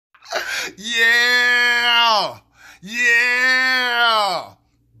Yeah! Yeah!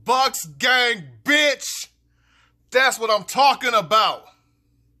 Bucks gang, bitch! That's what I'm talking about.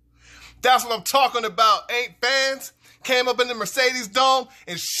 That's what I'm talking about. Ain't fans came up in the Mercedes Dome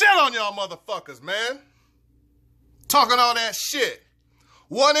and shit on y'all motherfuckers, man. Talking all that shit.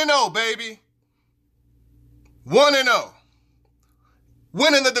 1-0, baby. 1-0.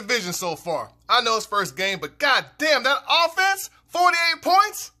 Winning the division so far. I know it's first game, but goddamn, that offense, 48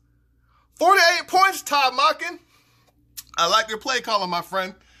 points. 48 points, Todd Monken. I like your play calling, my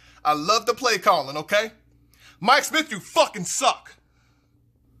friend. I love the play calling, okay? Mike Smith, you fucking suck.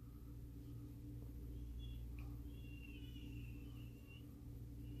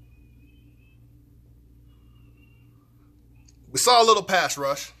 We saw a little pass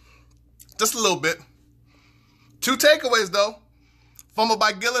rush. Just a little bit. 2 takeaways, though. Fumble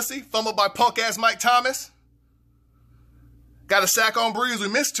by Gillislee. Fumble by punk-ass Mike Thomas. Got a sack on Breeze. We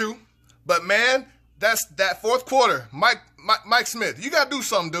missed 2. But, man, that's that fourth quarter. Mike Smith, you got to do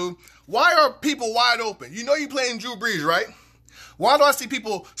something, dude. Why are people wide open? You know you playing Drew Brees, right? Why do I see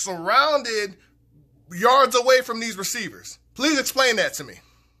people surrounded yards away from these receivers? Please explain that to me.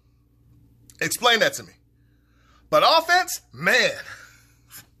 Explain that to me. But offense, man,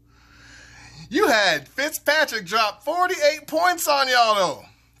 you had Fitzpatrick drop 48 points on y'all, though.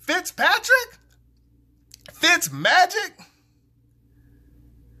 Fitzpatrick? Fitzmagic?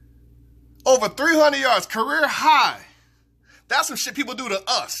 Over 300 yards, career high. That's some shit people do to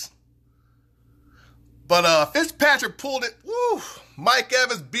us. But Fitzpatrick pulled it. Woo. Mike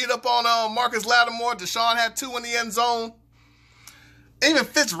Evans beat up on Marcus Lattimore. Deshaun had 2 in the end zone. Even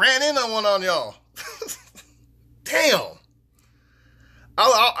Fitz ran in on one on y'all. Damn.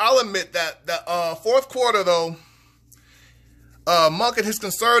 I'll admit that fourth quarter, though, Monk and his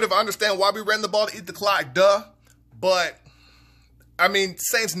conservative, I understand why we ran the ball to eat the clock, duh. But, I mean,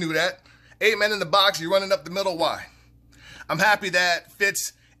 Saints knew that. 8 men in the box, you're running up the middle, why? I'm happy that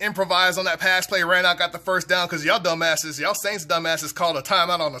Fitz improvised on that pass play, ran out, got the first down, because y'all dumbasses, y'all Saints dumbasses called a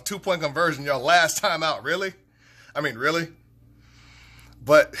timeout on a 2-point conversion, y'all last timeout, really? I mean, really?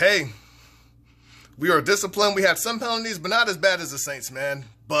 But, hey, we are disciplined. We had some penalties, but not as bad as the Saints, man.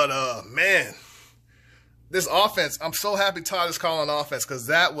 But, man, this offense, I'm so happy Todd is calling offense because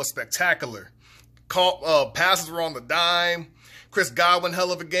that was spectacular. Passes were on the dime. Chris Godwin,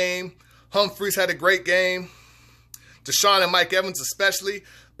 hell of a game. Humphreys had a great game. Deshaun and Mike Evans especially.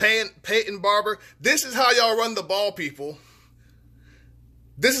 Peyton Barber. This is how y'all run the ball, people.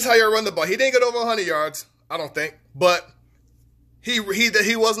 This is how y'all run the ball. He didn't get over 100 yards, I don't think, but he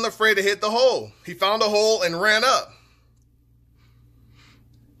wasn't afraid to hit the hole. He found a hole and ran up.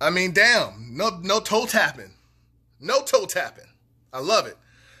 I mean, damn, no toe tapping. No toe tapping. I love it.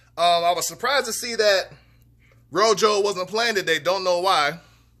 I was surprised to see that Rojo wasn't playing today. Don't know why.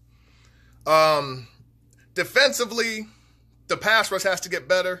 Defensively, the pass rush has to get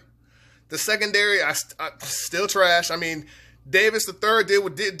better. The secondary, I still trash. I mean, Davis III did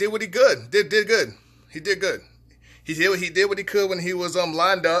what he good. Did good. He did good. He did what he could when he was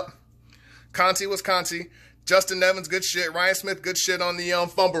lined up. Conti was Conti. Justin Evans, good shit. Ryan Smith, good shit on the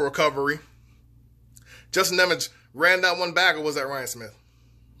fumble recovery. Justin Evans ran that one back, or was that Ryan Smith?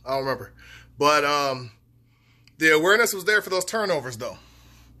 I don't remember. But the awareness was there for those turnovers, though.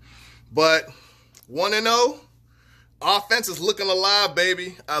 But 1-0, offense is looking alive,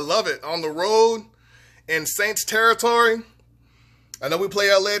 baby. I love it. On the road, in Saints territory. I know we play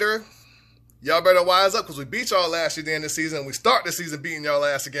y'all later. Y'all better wise up because we beat y'all last year at the end of the season. We start the season beating y'all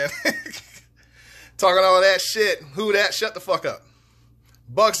ass again. Talking all that shit. Who that? Shut the fuck up.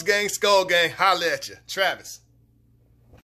 Bucks gang, Skull gang, holla at you. Travis.